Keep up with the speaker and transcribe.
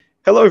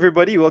Hello,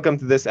 everybody. Welcome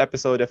to this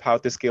episode of How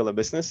to Scale a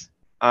Business.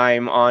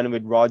 I'm on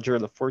with Roger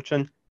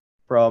Lafortune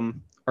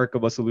from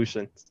Arcabel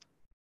Solutions.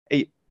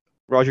 Hey,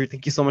 Roger,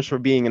 thank you so much for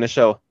being in the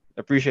show.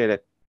 Appreciate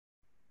it.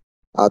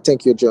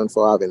 Thank you, John,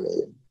 for having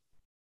me.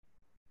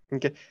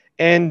 Okay.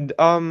 And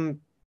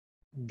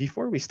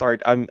before we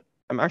start, I'm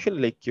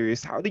actually like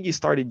curious. How did you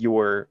started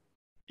your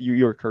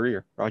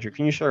career, Roger?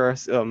 Can you share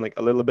us like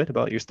a little bit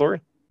about your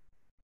story?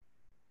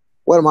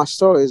 Well, my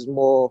story is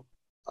more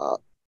uh,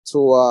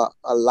 to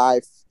a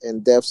life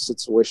and death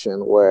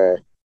situation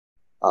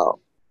uh,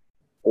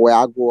 where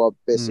I grew up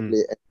Mm,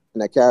 basically in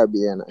the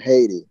Caribbean,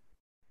 Haiti.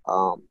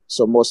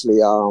 So mostly,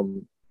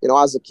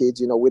 as a kid,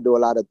 we do a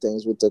lot of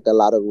things. We take a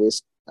lot of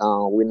risk.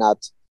 We're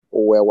not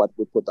aware what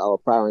we put our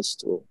parents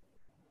through.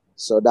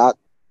 So that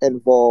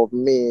involved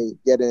me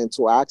getting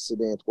into an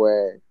accident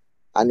where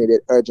I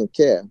needed urgent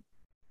care.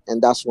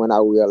 And that's when I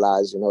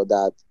realized,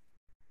 that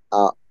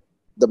uh,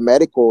 the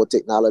medical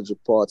technology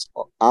part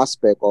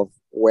aspect of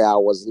where I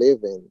was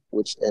living,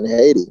 which in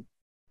Haiti,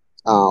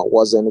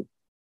 was in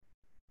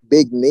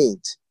big need.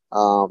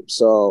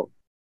 So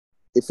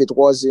if it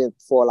wasn't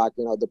for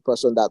the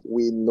person that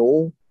we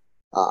knew,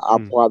 I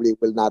mm, probably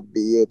will not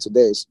be here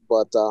today.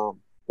 But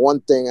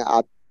one thing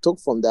I took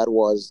from that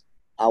was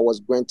I was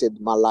granted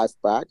my life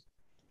back.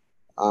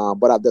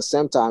 But at the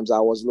same time, I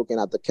was looking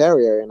at the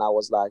career and I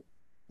was like,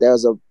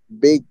 there's a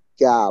big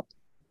gap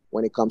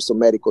when it comes to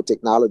medical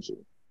technology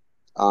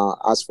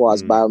as far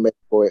as mm, biomedical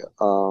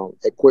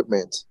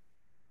equipment.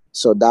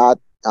 So that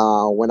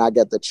when I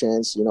get the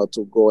chance,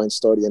 to go and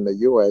study in the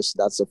US,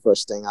 that's the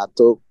first thing I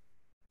took.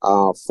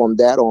 From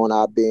that on,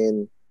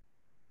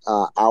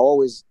 I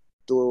always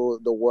do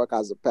the work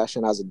as a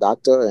passion as a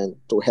doctor and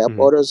to help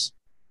mm, others.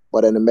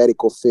 But in the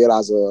medical field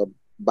as a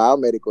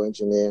biomedical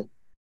engineer,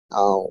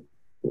 uh,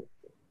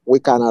 we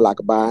kind of like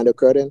behind the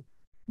curtain,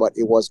 but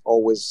it was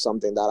always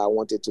something that I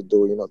wanted to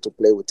do, to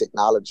play with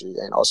technology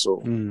and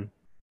also mm.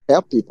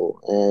 help people.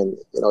 And,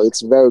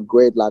 it's very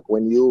great. Like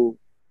when you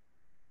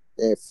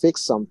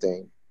fix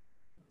something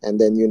and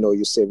then,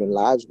 you're saving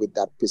lives with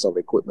that piece of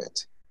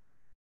equipment.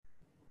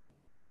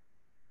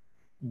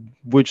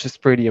 Which is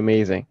pretty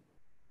amazing,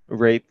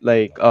 right?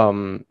 Like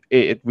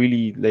it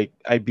really like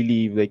I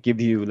believe like give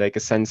you like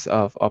a sense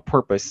of a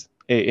purpose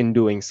in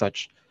doing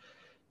such.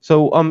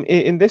 So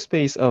in this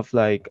space of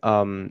like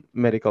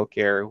medical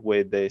care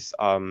with this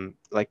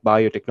like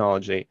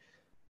biotechnology,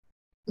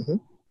 Hmm.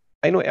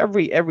 I know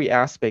every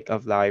aspect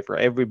of life or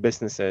every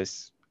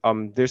businesses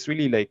there's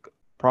really like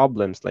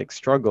problems like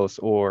struggles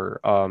or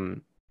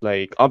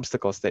like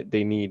obstacles that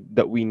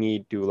we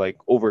need to like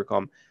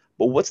overcome.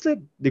 But what's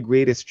the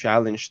greatest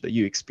challenge that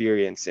you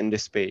experience in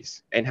this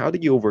space, and how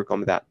did you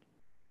overcome that?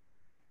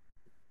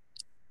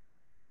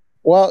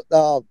 Well,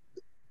 the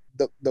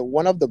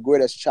one of the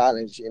greatest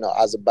challenge,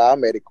 as a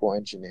biomedical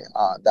engineer,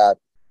 that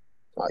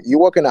you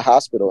work in a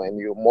hospital and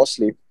you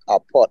mostly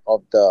are part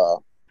of the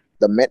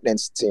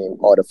maintenance team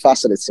or the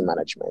facility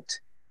management.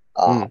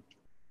 Uh, Mm,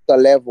 the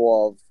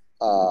level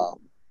of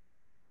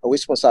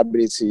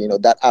responsibility,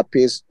 that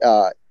appears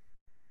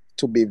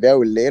to be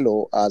very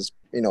little as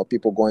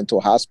people going to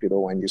a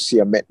hospital when you see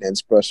a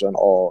maintenance person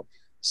or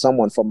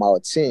someone from our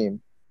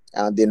team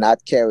and they're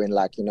not carrying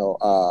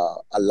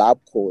a lab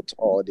coat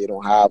or they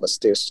don't have a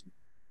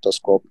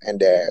stethoscope in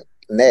their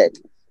neck.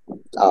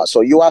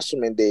 So you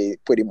assuming they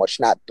pretty much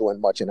not doing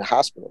much in the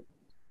hospital.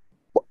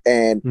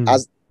 And mm,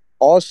 as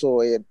also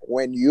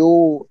when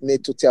you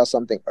need to tell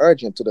something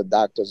urgent to the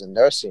doctors and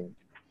nursing,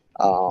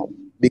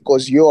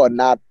 because you are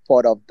not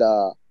part of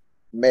the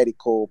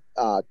medical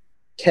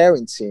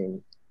caring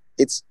team,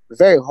 it's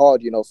very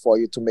hard, for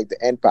you to make the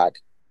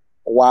impact.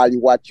 While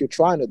what you're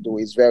trying to do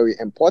is very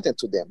important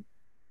to them.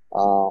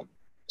 Um,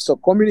 so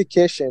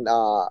communication,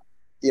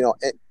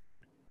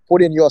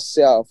 putting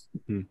yourself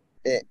mm,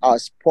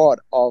 as part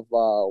of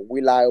a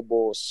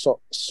reliable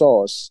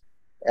source,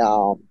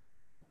 um,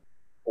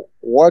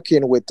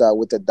 working with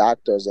the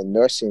doctors and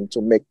nursing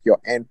to make your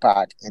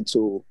impact and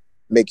to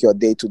make your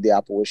day-to-day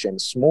operation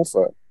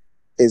smoother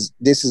is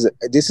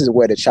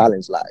where the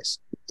challenge lies.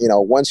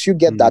 Once you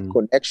get that mm,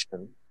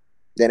 connection,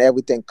 then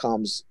everything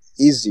comes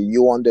easy.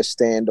 You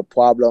understand the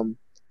problem.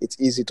 It's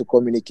easy to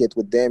communicate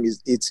with them.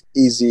 It's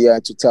easier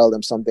to tell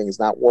them something is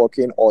not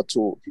working or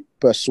to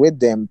persuade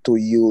them to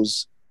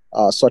use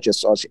such and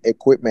such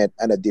equipment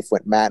in a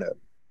different manner.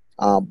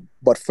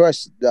 But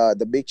first,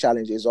 the big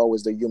challenge is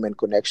always the human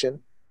connection,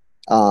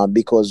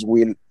 because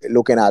we're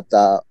looking at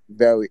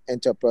very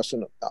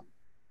interpersonal,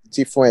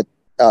 different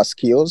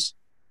skills.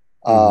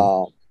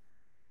 mm, Uh,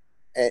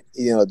 and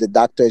the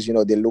doctors,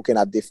 they're looking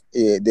at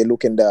they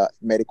look in the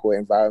medical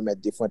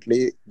environment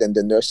differently than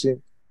the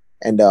nursing,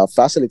 and the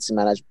facility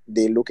manager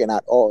they're looking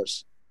at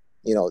us.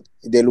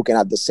 They're looking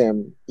at the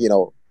same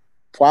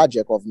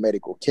project of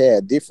medical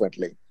care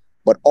differently.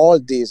 But all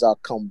these are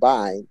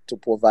combined to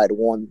provide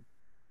one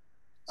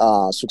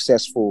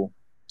successful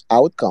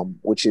outcome,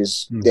 which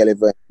is mm.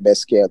 delivering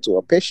best care to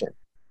a patient.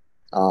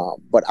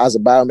 But as a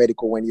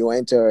biomedical, when you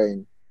enter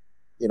in,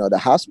 the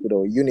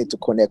hospital, you need to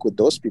connect with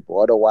those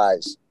people.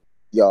 Otherwise,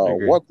 your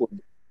Agree. work will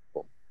be.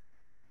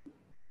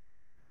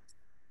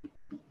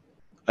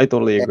 I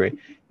totally And agree.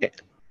 Eh,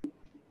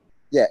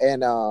 yeah,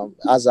 and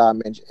as I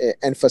mentioned,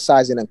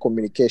 emphasizing on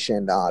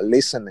communication,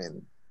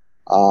 listening,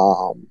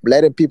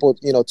 letting people,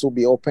 to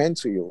be open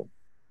to you.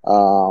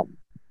 Um,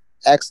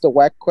 Ask the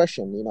right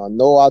question,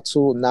 know how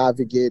to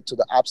navigate to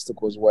the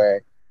obstacles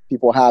where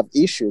people have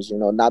issues,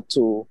 not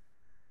to,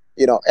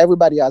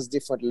 everybody has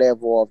different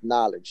level of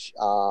knowledge.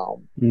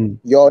 mm,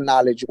 Your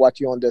knowledge, what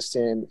you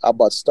understand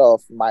about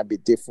stuff might be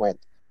different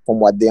from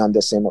what they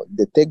understand,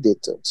 they take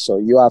it to. So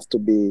you have to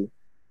be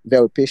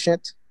very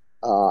patient,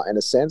 in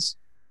a sense.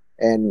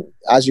 And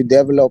as you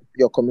develop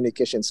your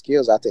communication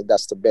skills, I think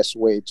that's the best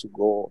way to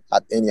go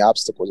at any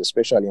obstacles,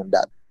 especially in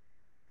that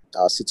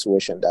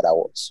situation that I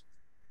was.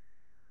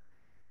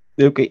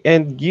 okay,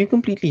 and you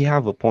completely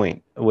have a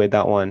point with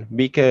that one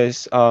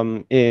because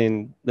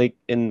in like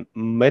in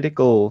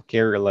medical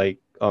care like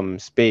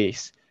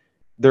space,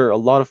 there are a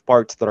lot of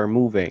parts that are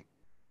moving.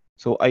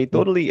 So I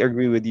totally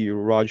agree with you,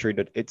 Roger,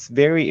 that it's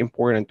very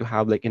important to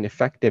have like an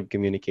effective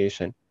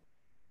communication.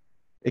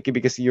 Okay,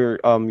 because you're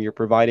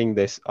providing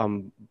this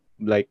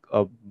like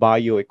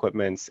bio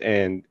equipments,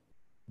 and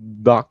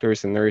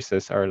doctors and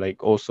nurses are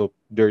like also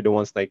they're the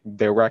ones like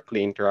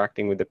directly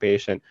interacting with the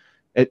patient.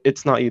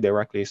 It's not you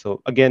directly.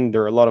 So again,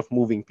 there are a lot of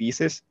moving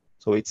pieces.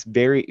 So it's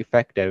very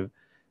effective.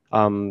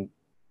 Um,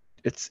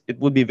 it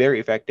would be very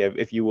effective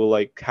if you will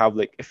like have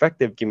like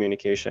effective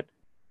communication.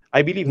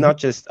 I believe Mhm. not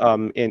just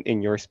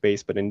in your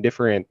space, but in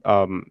different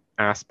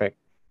aspect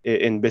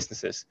in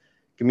businesses.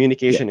 Yeah.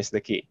 Communication is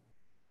the key.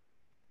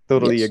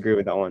 Totally Yes. agree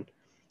with that one.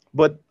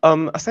 But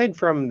aside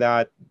from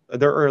that,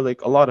 there are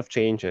like a lot of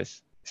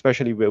changes,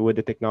 especially with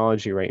the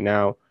technology right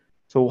now.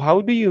 So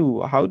how do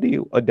you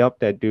adapt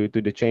that to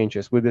the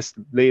changes with this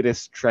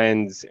latest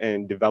trends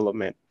and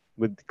development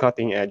with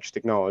cutting edge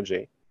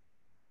technology?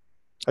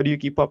 How do you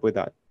keep up with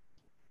that?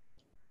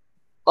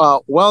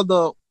 Well,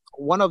 the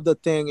one of the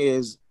thing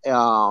is,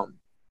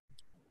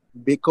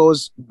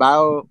 because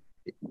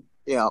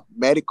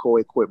medical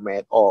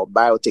equipment or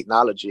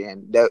biotechnology,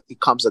 and there it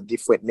comes with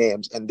different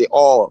names, and they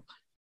all,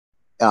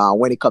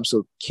 when it comes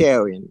to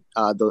caring,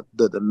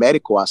 the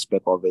medical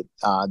aspect of it,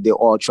 they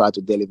all try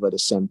to deliver the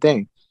same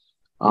thing.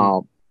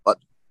 Mm, But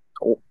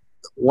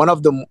one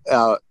of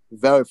the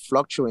very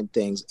fluctuating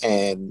things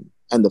and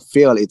the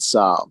field, it's,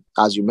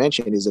 as you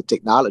mentioned, is the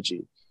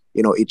technology.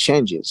 It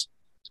changes.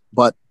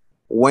 But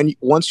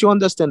once you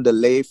understand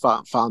the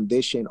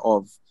foundation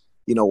of,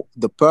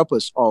 the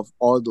purpose of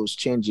all those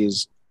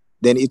changes,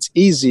 then it's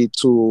easy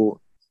to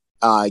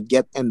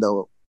get in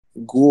the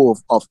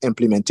groove of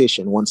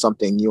implementation when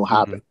something new mm,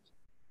 happens.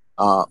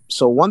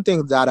 So one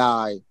thing that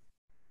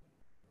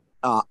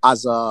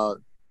as a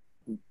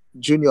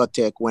junior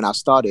tech, when I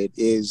started,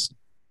 is,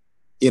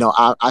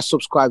 I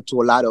subscribe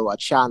to a lot of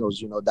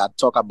channels, that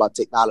talk about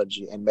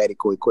technology and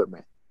medical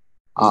equipment.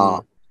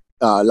 Uh,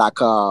 mm,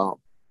 like,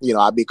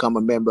 I become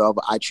a member of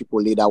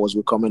IEEE that was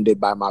recommended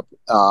by my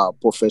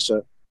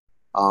professor.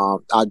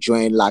 I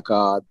joined like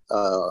a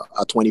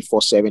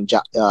 24/7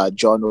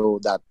 journal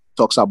that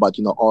talks about,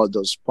 all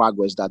those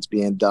progress that's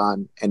being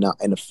done in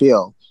the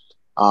field.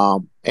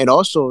 And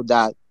also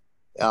that,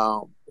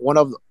 one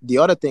of the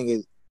other thing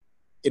is,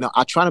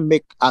 I try to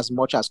make as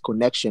much as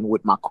connection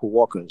with my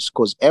coworkers,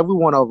 because every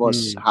one of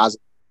us mm, has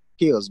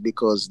skills,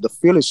 because the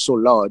field is so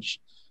large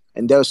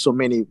and there's so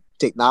many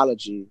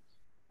technology,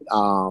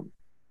 um,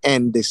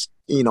 and this,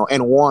 in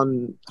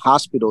one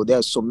hospital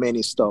there's so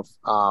many stuff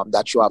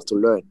that you have to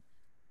learn.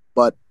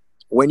 But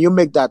when you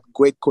make that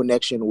great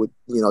connection with,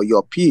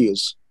 your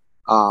peers,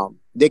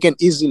 they can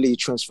easily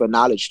transfer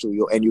knowledge to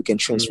you, and you can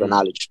transfer mm,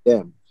 knowledge to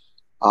them.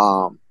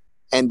 um,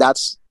 and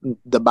that's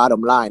the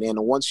bottom line. And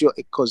once you,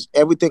 because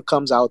everything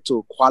comes out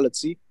to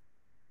quality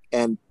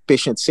and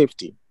patient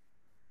safety,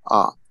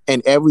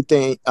 and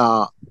everything,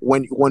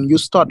 when you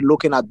start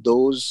looking at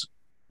those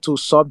two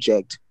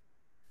subjects,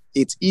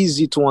 it's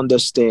easy to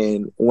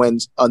understand when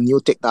a new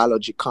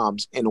technology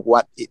comes and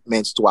what it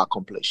means to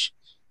accomplish,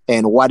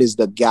 and what is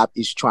the gap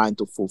it's trying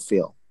to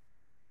fulfill.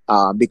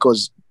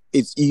 Because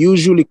it's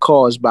usually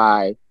caused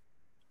by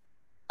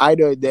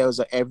either there's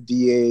a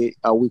FDA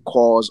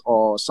recalls,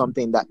 or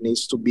something that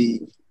needs to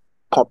be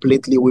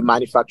completely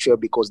remanufactured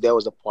because there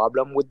was a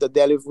problem with the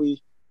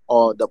delivery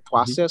or the mhm,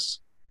 process.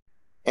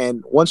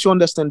 And once you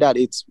understand that,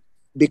 it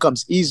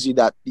becomes easy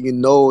that you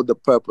know the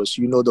purpose,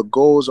 the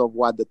goals of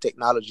what the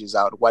technology is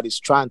out, what it's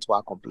trying to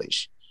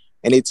accomplish.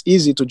 And it's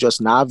easy to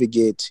just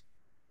navigate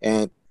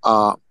and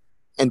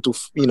to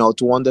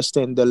to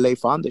understand the lay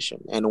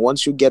foundation. And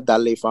once you get that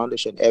lay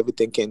foundation,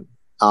 everything can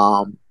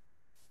um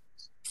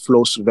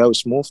flow very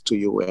smooth to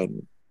you.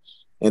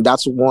 And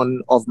that's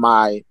one of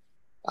my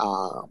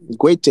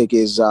great take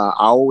is, I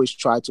always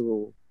try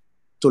to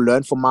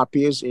learn from my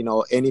peers.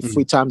 Any mm,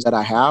 free times that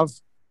I have,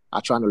 I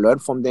try to learn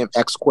from them,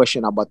 ask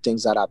question about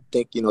things that I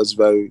think, is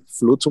very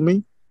fluid to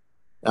me.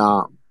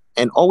 Uh,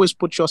 and always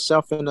put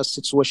yourself in a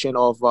situation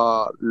of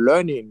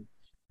learning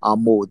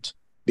mode,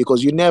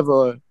 because you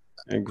never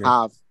I agree.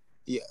 have,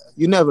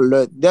 you never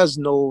learn. There's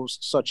no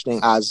such thing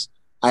as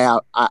I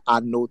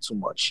know too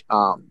much.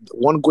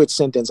 One great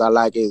sentence I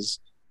like is,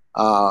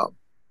 uh,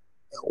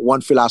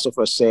 one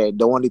philosopher said,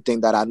 the only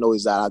thing that I know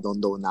is that I don't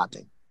know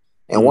nothing.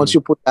 And once Mm.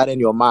 you put that in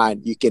your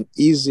mind, you can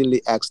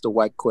easily ask the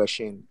right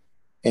question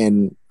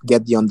and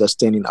get the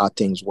understanding how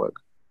things work.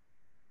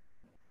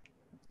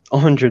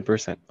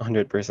 100%,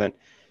 100%.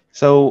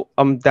 So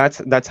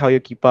that's how you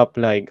keep up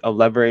like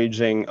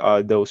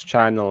leveraging those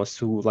channels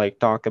to like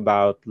talk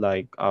about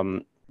like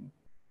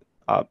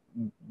uh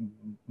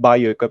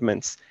bio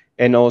equipments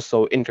and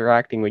also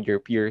interacting with your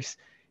peers.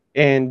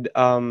 And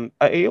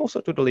I also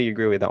totally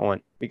agree with that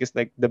one because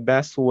like the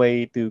best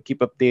way to keep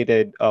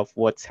updated of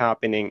what's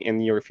happening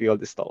in your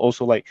field is to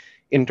also like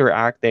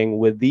interacting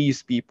with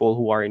these people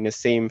who are in the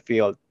same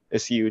field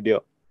as you do,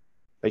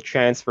 like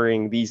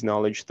transferring these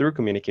knowledge through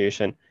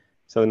communication.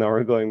 So now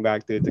we're going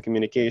back to the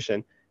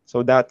communication.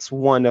 So that's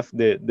one of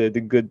the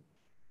good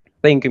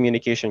thing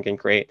communication can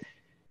create.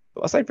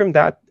 So aside from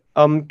that,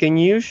 can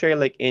you share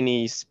like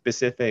any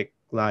specific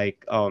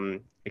like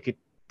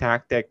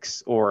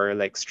tactics or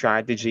like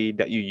strategy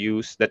that you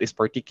use that is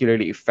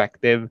particularly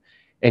effective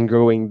in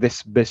growing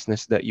this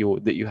business that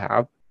you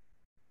have,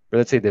 or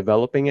let's say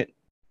developing it?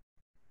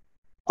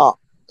 Uh,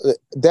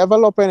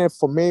 Developing it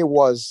for me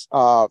was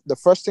the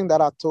first thing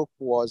that I took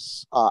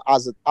was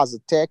as a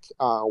tech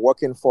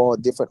working for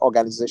different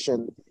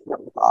organization,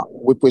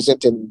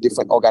 representing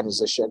different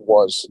organization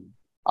was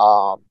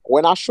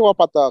when I show up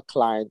at the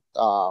client,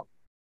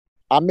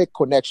 I make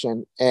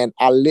connection and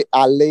I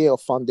lay a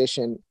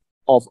foundation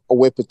of a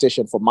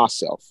reputation for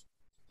myself.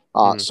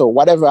 Mm, So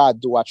whatever I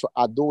do,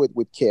 I do it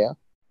with care,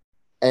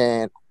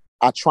 and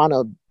I try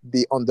to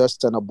be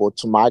understandable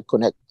to my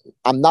connect.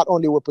 I'm not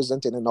only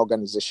representing an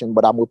organization,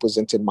 but I'm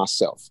representing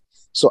myself.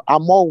 So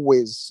I'm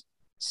always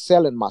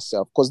selling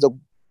myself because the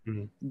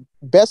mm,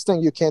 best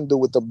thing you can do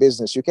with the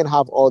business, you can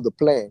have all the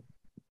plan,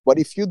 but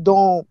if you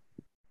don't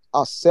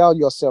sell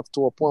yourself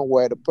to a point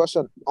where the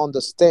person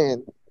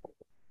understand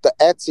the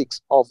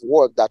ethics of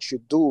work that you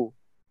do,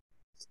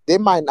 they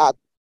might not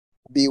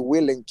be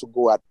willing to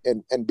go out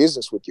and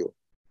business with you.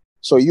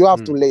 So you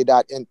have to mm, lay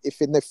that in.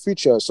 If in the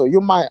future, so you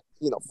might,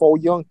 for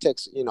young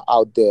techs,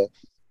 out there,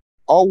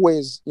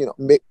 always,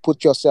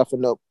 put yourself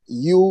in a,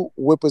 you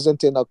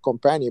representing a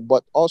company,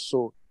 but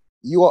also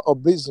you are a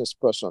business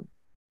person,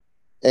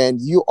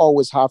 and you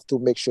always have to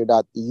make sure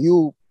that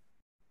you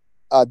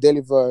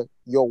deliver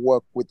your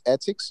work with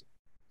ethics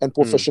and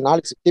mm,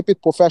 professionality. Keep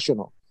it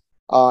professional.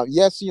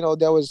 Yes,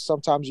 there was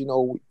sometimes,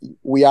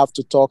 we have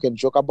to talk and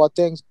joke about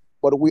things,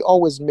 but we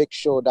always make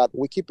sure that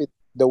we keep it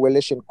the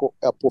relation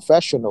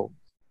professional.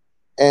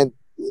 And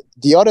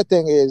the other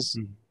thing is,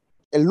 mm,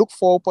 and look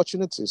for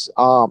opportunities.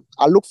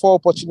 I look for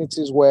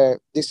opportunities where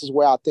this is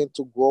where I tend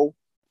to grow.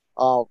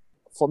 Uh,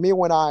 for me,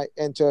 when I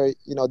enter,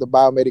 the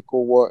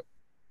biomedical world,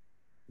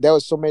 there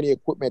was so many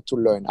equipment to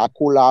learn. I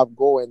could have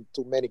gone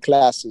to many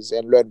classes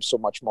and learned so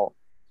much more.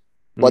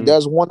 But mm,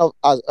 there's one of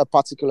a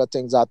particular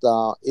thing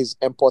that is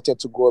important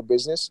to grow a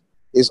business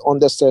is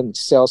understand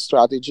sales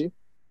strategy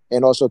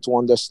and also to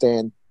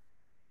understand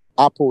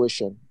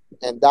operation.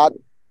 And that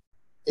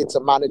it's a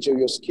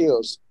managerial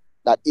skills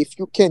that if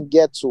you can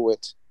get to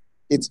it,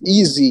 it's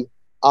easy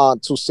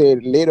to say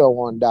later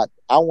on that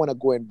I want to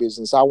go in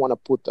business. I want to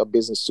put a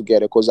business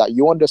together because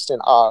you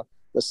understand how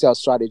the sales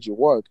strategy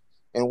work.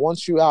 And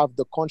once you have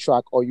the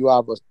contract or you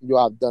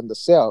have done the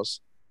sales,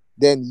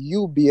 then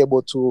you be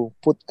able to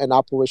put an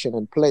operation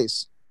in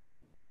place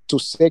to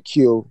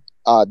secure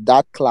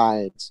that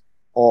client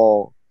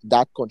or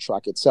that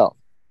contract itself.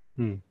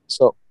 mm,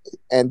 So,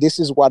 and this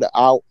is what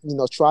I,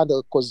 try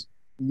to, because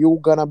you're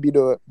gonna be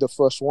the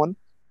first one,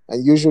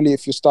 and usually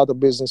if you start a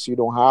business, you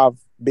don't have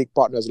big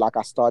partners like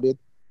I started.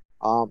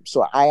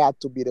 So I had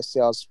to be the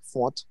sales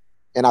front,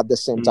 and at the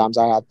same mm, time,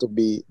 I had to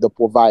be the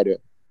provider.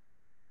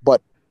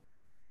 But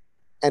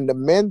and the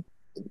main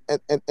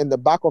and in the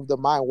back of the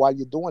mind while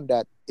you're doing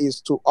that is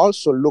to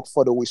also look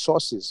for the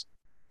resources,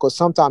 because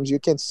sometimes you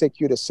can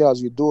secure the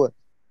sales, you do it,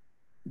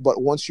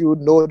 but once you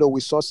know the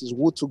resources,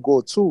 who to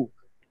go to,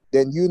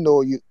 then you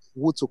know you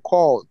who to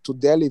call to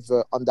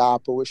deliver on the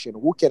operation,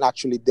 who can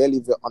actually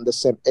deliver on the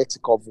same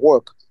ethic of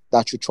work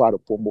that you try to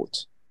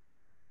promote.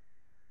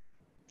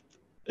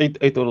 I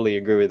totally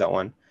agree with that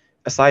one.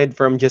 Aside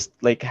from just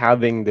like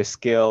having the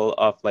skill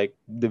of like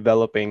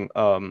developing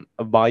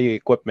a bio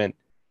equipment,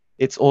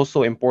 it's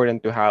also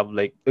important to have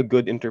like a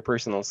good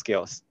interpersonal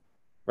skills,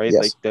 right?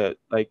 Yes.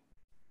 Like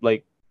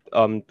like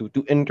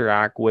to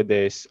interact with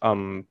this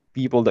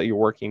people that you're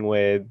working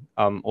with,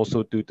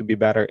 also to be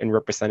better in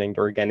representing the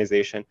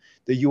organization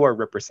that you are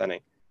representing.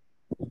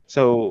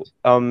 So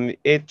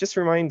it just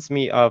reminds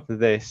me of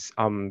this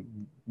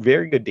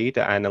very good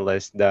data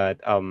analyst that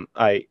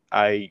I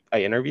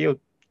interviewed.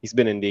 He's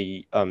been in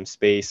the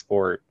space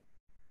for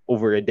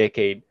over a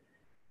decade,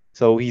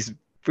 so he's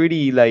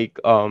pretty like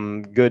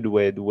good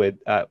with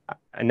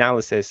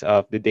analysis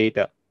of the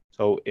data.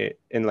 So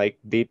in like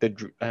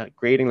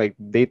creating like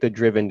data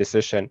driven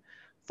decision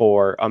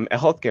for a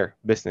healthcare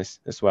business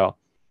as well.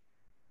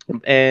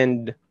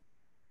 And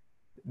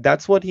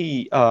that's what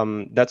he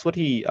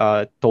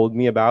told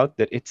me about,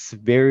 that it's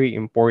very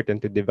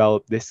important to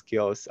develop these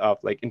skills of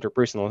like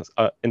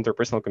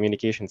interpersonal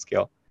communication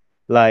skill,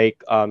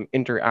 like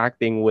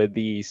interacting with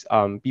these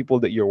people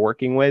that you're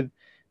working with,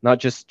 not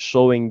just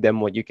showing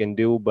them what you can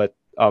do, but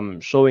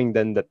showing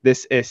them that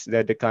this is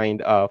the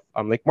kind of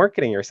like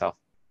marketing yourself,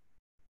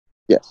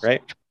 Yes.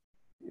 right?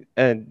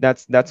 And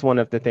that's one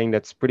of the thing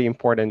that's pretty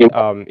important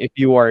if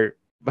you are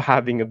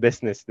having a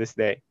business this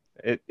day.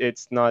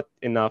 It's not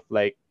enough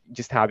like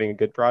just having a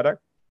good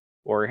product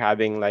or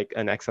having like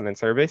an excellent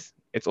service.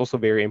 It's also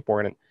very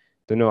important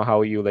to know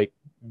how you like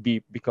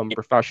become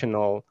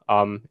professional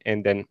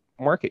and then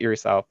market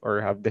yourself or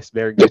have this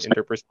very good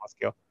interpersonal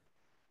skill.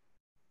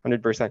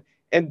 100%.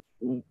 And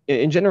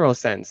in general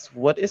sense,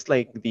 what is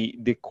like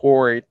the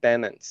core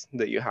tenets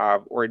that you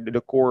have, or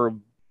the core,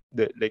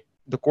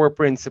 the core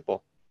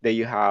principle that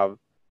you have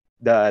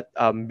that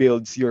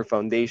builds your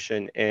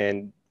foundation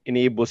and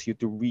enables you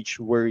to reach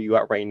where you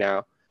are right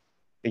now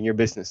in your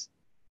business?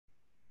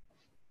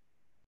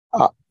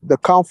 The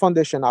calm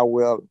foundation I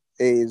will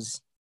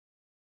is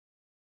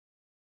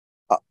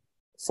uh,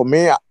 for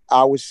me.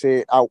 I would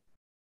say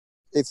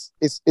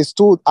it's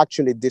to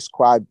actually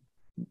describe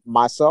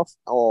myself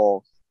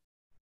or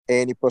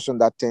any person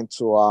that tend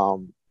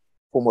to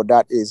promote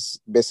that is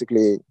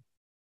basically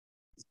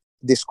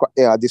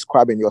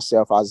describing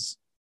yourself as,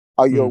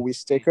 are you a Mm,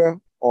 risk taker,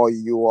 or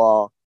you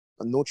are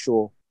a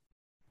neutral,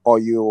 or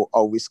you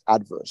are risk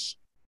adverse.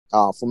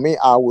 For me,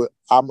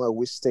 I'm a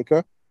risk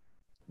taker.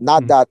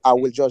 Not mm, that I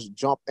will just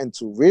jump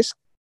into risk,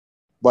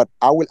 but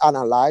I will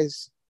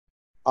analyze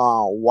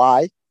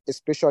why,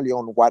 especially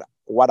on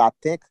what I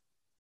think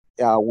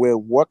will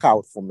work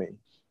out for me.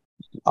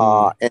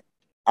 mm, And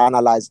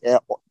analyze,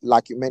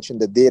 like you mentioned,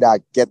 the data,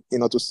 get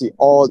to see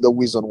all the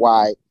reason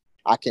why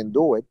I can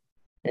do it,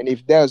 and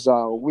if there's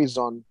a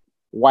reason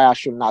why I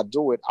should not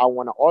do it, I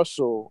want to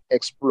also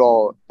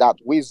explore that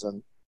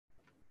reason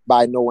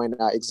by knowing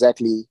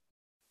exactly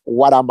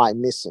what am I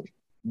missing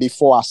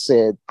before I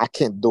said I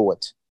can't do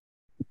it.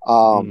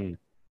 Um, mm,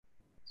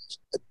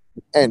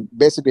 and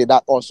basically,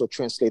 that also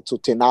translates to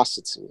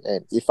tenacity.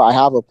 And if I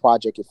have a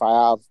project, if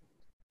I have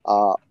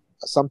uh,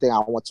 something I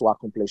want to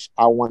accomplish,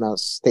 I want to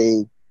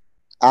stay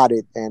at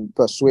it and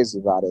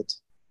persuasive at it.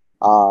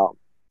 Uh,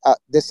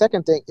 the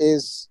second thing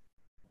is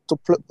to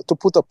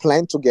put a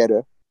plan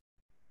together,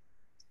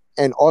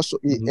 and also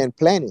mm, in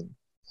planning.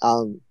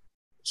 Um,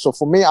 so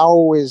for me, I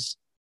always,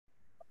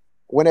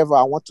 whenever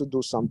I want to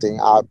do something,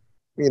 I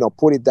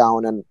put it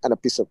down on a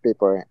piece of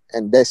paper,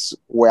 and that's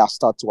where I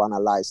start to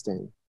analyze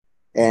things.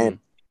 And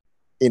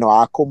mm,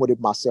 I accommodate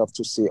myself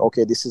to say,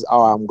 okay, this is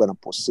how I'm gonna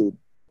proceed.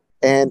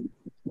 And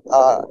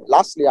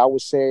lastly, I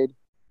would say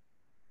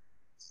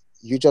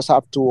you just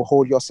have to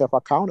hold yourself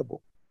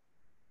accountable.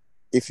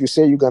 If you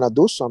say you're gonna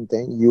do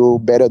something, you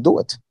better do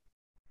it.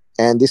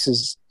 And this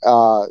is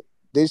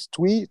these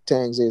three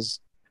things is,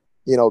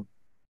 you know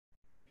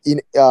in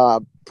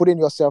putting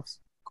yourself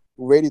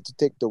ready to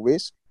take the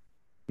risk,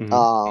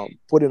 mm.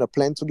 putting a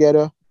plan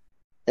together,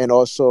 and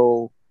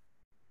also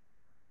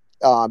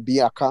be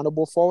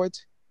accountable for it.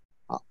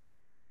 uh,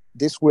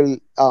 this will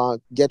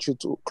get you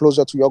to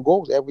closer to your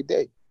goals every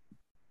day.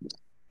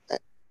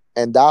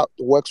 And that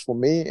works for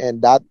me,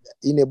 and that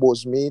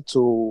enables me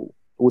to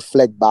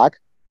reflect back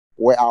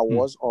where I Mm.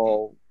 was,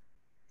 or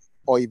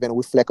even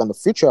reflect on the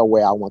future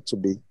where I want to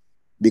be,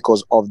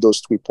 because of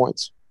those 3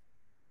 points.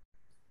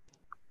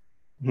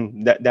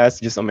 That's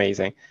just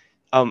amazing.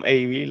 I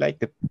really like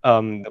the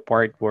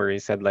part where you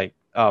said like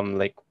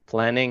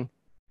planning,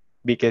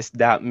 because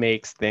that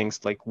makes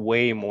things like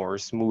way more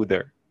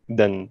smoother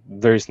than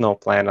there's no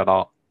plan at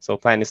all. So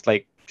plan is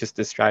like just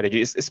a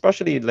strategy,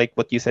 especially like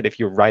what you said. If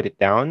you write it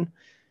down,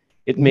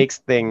 it Mhm. makes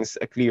things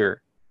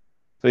clear.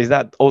 So is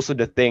that also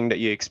the thing that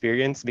you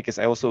experience? Because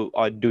I also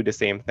do the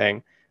same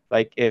thing.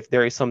 Like if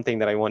there is something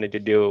that I wanted to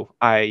do,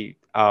 I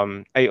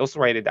also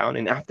write it down,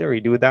 and after I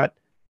do that,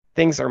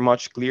 things are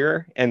much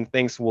clearer and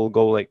things will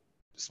go like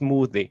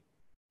smoothly.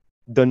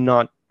 Do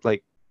not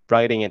like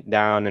writing it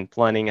down and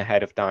planning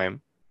ahead of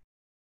time.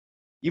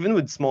 Even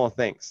with small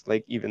things,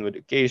 like even with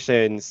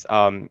occasions,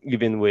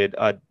 even with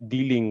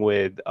dealing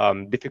with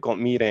difficult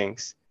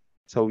meetings.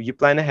 So you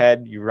plan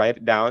ahead, you write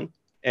it down,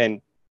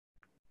 and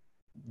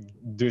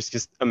there's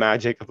just a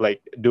magic of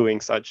like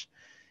doing such.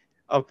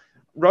 Um,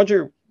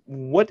 Roger,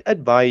 what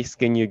advice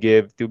can you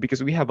give to,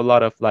 because we have a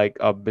lot of like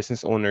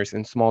business owners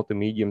in small to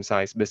medium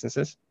sized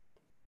businesses,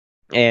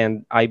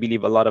 and I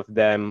believe a lot of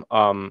them,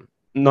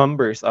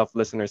 numbers of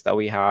listeners that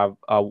we have,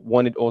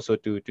 wanted also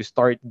to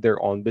start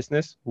their own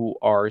business, who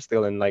are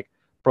still in like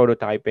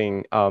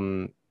prototyping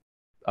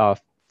uh,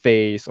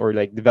 phase or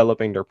like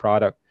developing their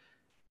product.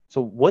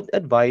 So what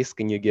advice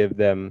can you give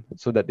them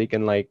so that they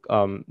can like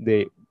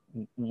they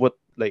what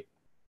like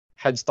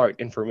head start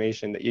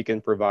information that you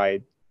can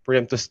provide for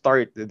them to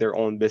start their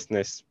own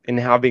business and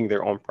having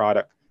their own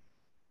product?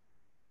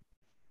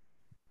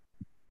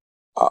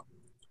 uh,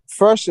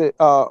 First,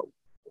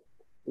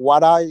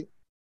 what I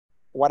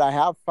what I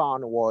have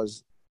found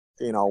was,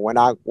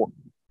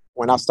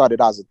 when I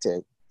started as a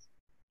tech,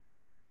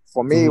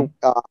 for me,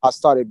 Mm-hmm. I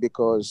started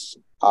because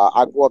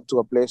I grew up to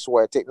a place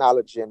where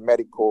technology and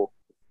medical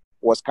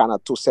was kind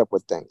of two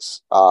separate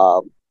things.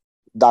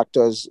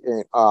 doctors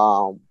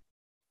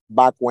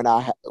back when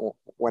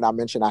I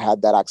mentioned I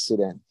had that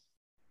accident.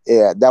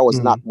 Yeah, there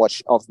was not Mm.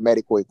 much of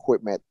medical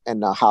equipment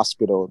in the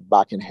hospital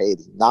back in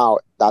Haiti. Now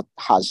that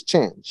has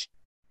changed.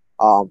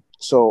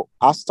 So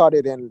I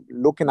started in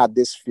looking at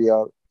this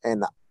field,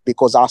 and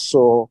because I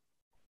saw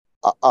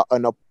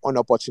an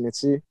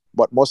opportunity,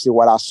 but mostly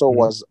what I saw Mm.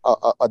 was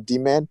a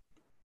demand,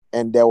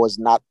 and there was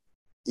not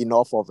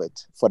enough of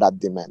it for that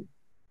demand.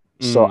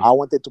 So Mm. I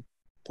wanted to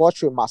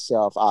portray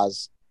myself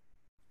as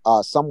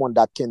someone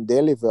that can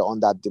deliver on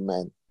that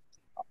demand,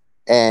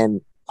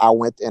 and I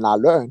went and I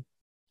learned.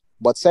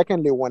 But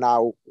secondly, when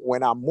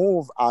I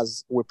move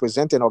as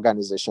representing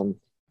organization,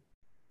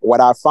 what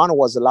I found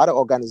was a lot of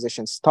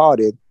organizations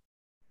started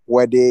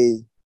where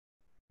they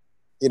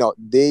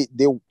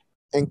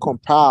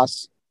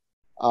encompass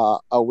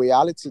a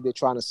reality they're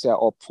trying to sell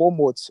or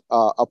promote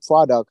a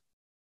product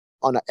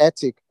on an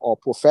ethic or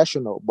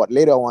professional, but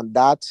later on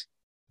that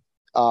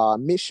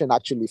mission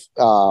actually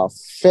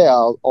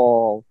fail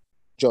or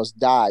just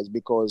dies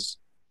because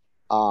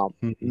Mm.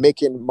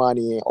 making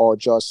money or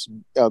just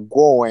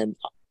growing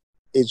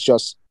is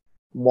just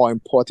more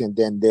important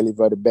than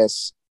deliver the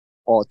best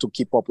or to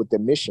keep up with the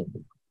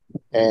mission.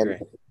 And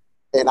Agree.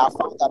 and I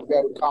found that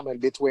very common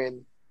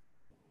between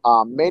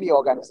many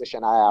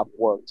organizations I have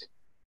worked.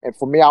 And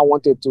for me, I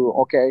wanted to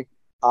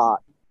uh,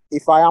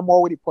 if I am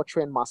already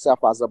portraying myself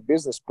as a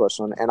business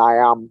person and I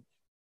am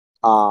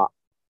uh,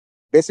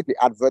 basically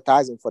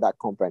advertising for that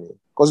company,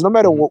 because no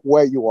matter Mhm.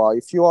 where you are,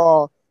 if you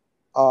are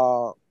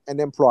an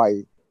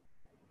employee,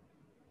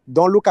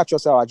 don't look at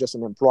yourself as just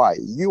an employee.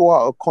 You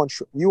are a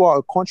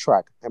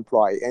contract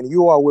employee, and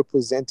you are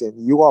representing,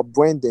 you are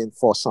branding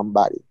for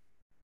somebody.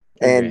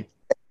 And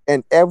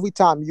Agree. every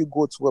time you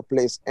go to a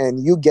place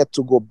and you get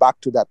to go back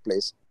to that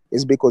place,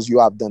 is because you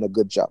have done a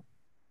good job.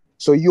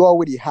 So you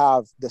already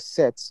have the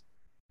sets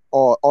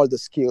or all the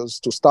skills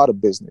to start a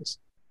business.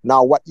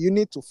 Now, what you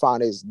need to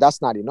find is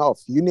that's not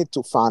enough. You need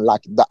to find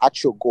like the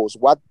actual goals.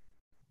 What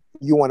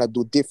you want to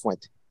do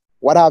different?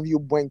 What have you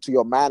bring to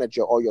your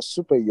manager or your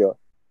superior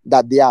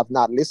that they have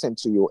not listened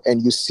to you,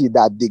 and you see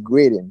that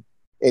degrading,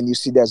 and you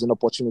see there's an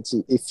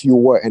opportunity if you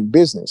were in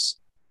business,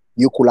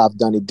 you could have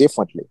done it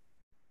differently.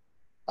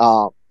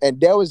 And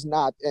there is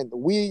not, and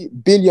we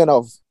billion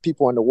of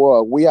people in the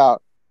world, we are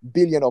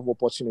billion of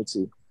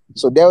opportunity.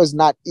 So there is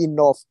not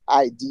enough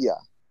idea.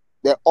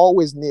 There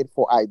always need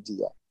for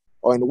idea,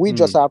 and we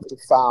just Mm. have to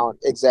find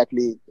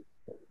exactly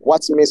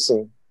what's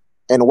missing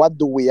and what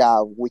do we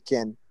have we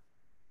can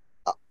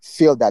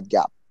fill that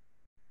gap.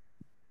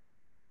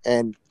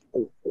 And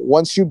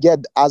once you get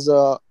as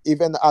a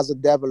even as a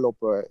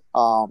developer,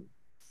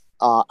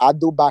 I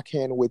do back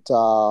end with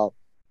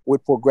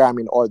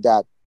programming, all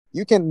that.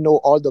 You can know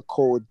all the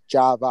code,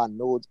 Java,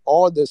 Node,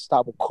 all this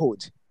type of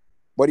code.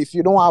 But if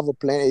you don't have a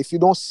plan, if you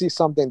don't see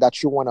something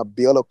that you want to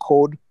build a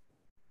code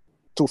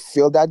to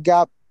fill that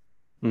gap,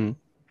 Mm.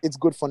 it's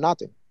good for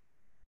nothing.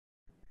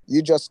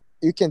 You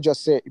can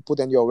just say, you put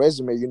in your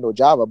resume, you know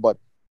Java, but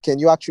can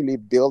you actually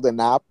build an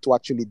app to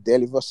actually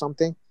deliver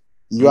something?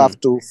 You Mm. have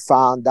to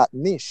find that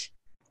niche,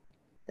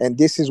 and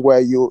this is where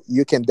you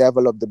can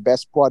develop the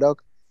best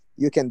product,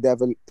 you can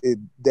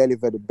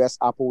deliver the best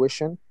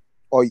operation,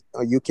 or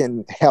you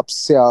can help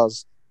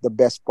sales the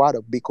best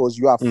product because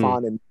you have Mm.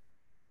 found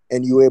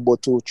and you're able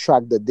to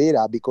track the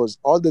data because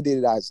all the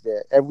data is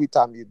there every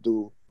time you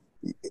do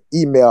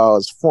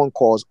emails, phone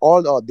calls,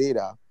 all our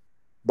data.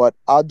 But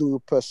how do you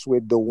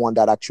persuade the one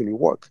that actually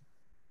work?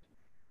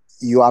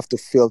 You have to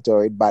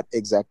filter it by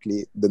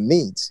exactly the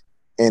needs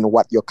and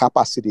what your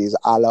capacities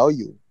allow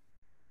you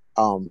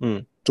um,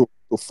 Mm. to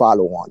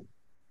follow on.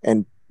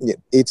 And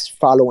it's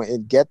following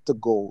and get the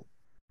goal,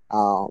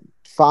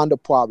 find the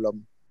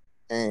problem,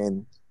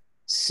 and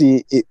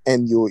see it.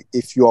 And you,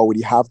 if you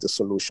already have the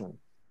solution,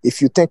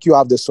 if you think you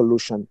have the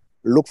solution,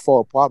 look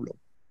for a problem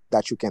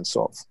that you can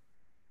solve.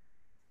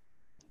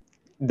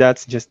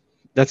 That's just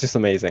that's just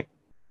amazing.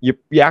 You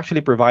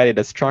actually provided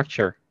a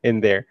structure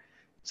in there.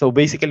 So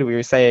basically, what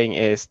you're saying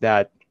is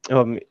that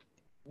um,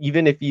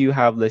 even if you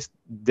have this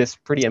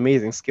pretty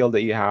amazing skill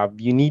that you have,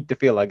 you need to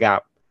fill a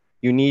gap.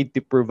 You need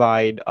to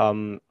provide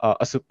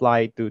a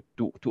supply to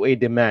a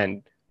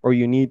demand, or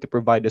you need to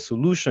provide a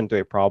solution to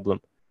a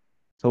problem.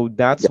 So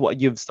that's Yeah,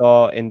 what you've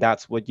saw, and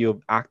that's what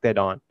you've acted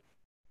on,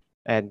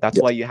 and that's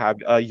yeah, why you have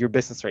your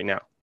business right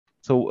now.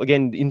 So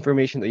again, the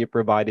information that you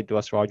provided to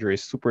us, Roger,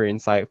 is super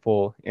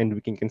insightful, and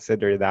we can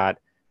consider that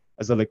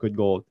as a liquid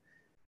gold.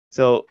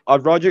 So,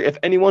 Roger, if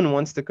anyone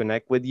wants to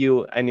connect with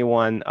you,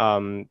 anyone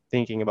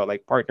thinking about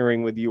like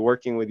partnering with you,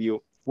 working with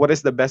you, what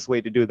is the best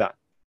way to do that?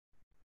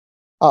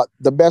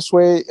 the best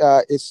way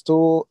is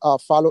to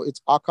follow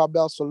it's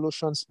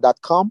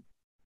arcabelsolutions.com.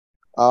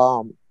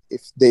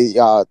 If they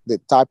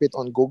type it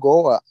on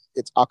Google,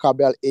 it's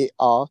Arcabel,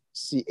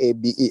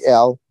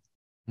 Arcabel,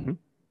 Mhm.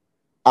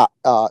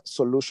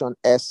 solution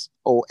solutions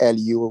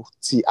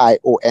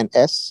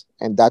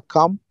and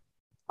 .com.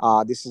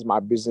 This is my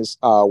business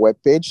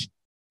webpage,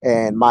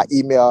 and my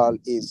email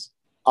is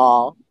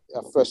R,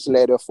 first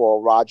letter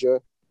for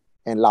Roger,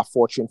 and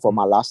Lafortune for Mhm.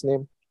 my last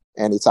name.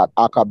 and it's at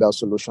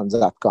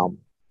arcabelsolutions.com.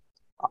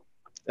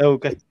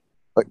 Okay.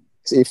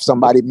 If Yep.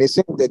 somebody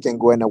missing, they can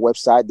go on the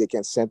website. They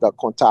can send a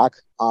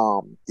contact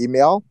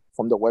email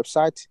from the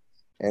website,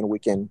 and we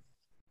can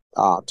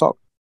talk.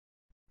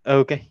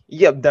 Okay.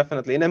 Yep,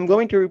 definitely. And I'm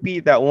going to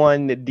repeat that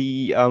one.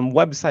 The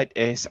website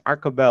is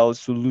Arcabel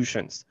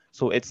Solutions.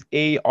 So it's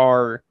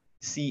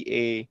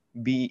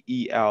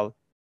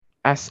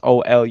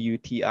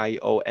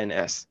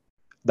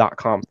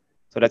ARCABELSOLUTIONS.com.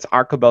 So that's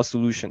Arcabel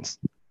Solutions.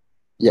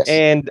 Yes.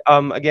 And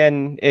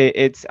again,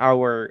 it's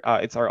our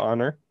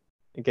honor,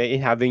 okay,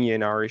 in having you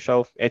in our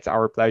show. It's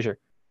our pleasure.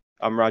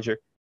 Roger.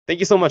 Thank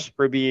you so much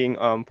for being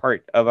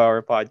part of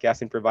our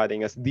podcast and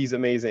providing us these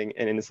amazing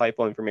and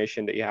insightful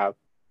information that you have.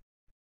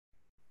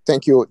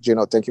 Thank you,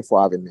 Gino. Thank you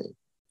for having me.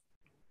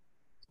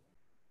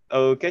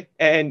 Okay,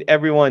 and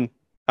everyone,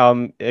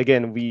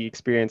 again, we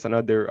experience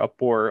another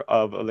pour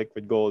of a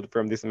liquid gold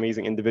from this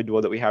amazing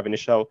individual that we have in the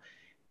show.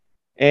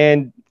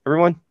 And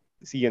everyone,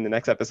 see you in the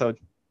next episode.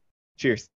 Cheers.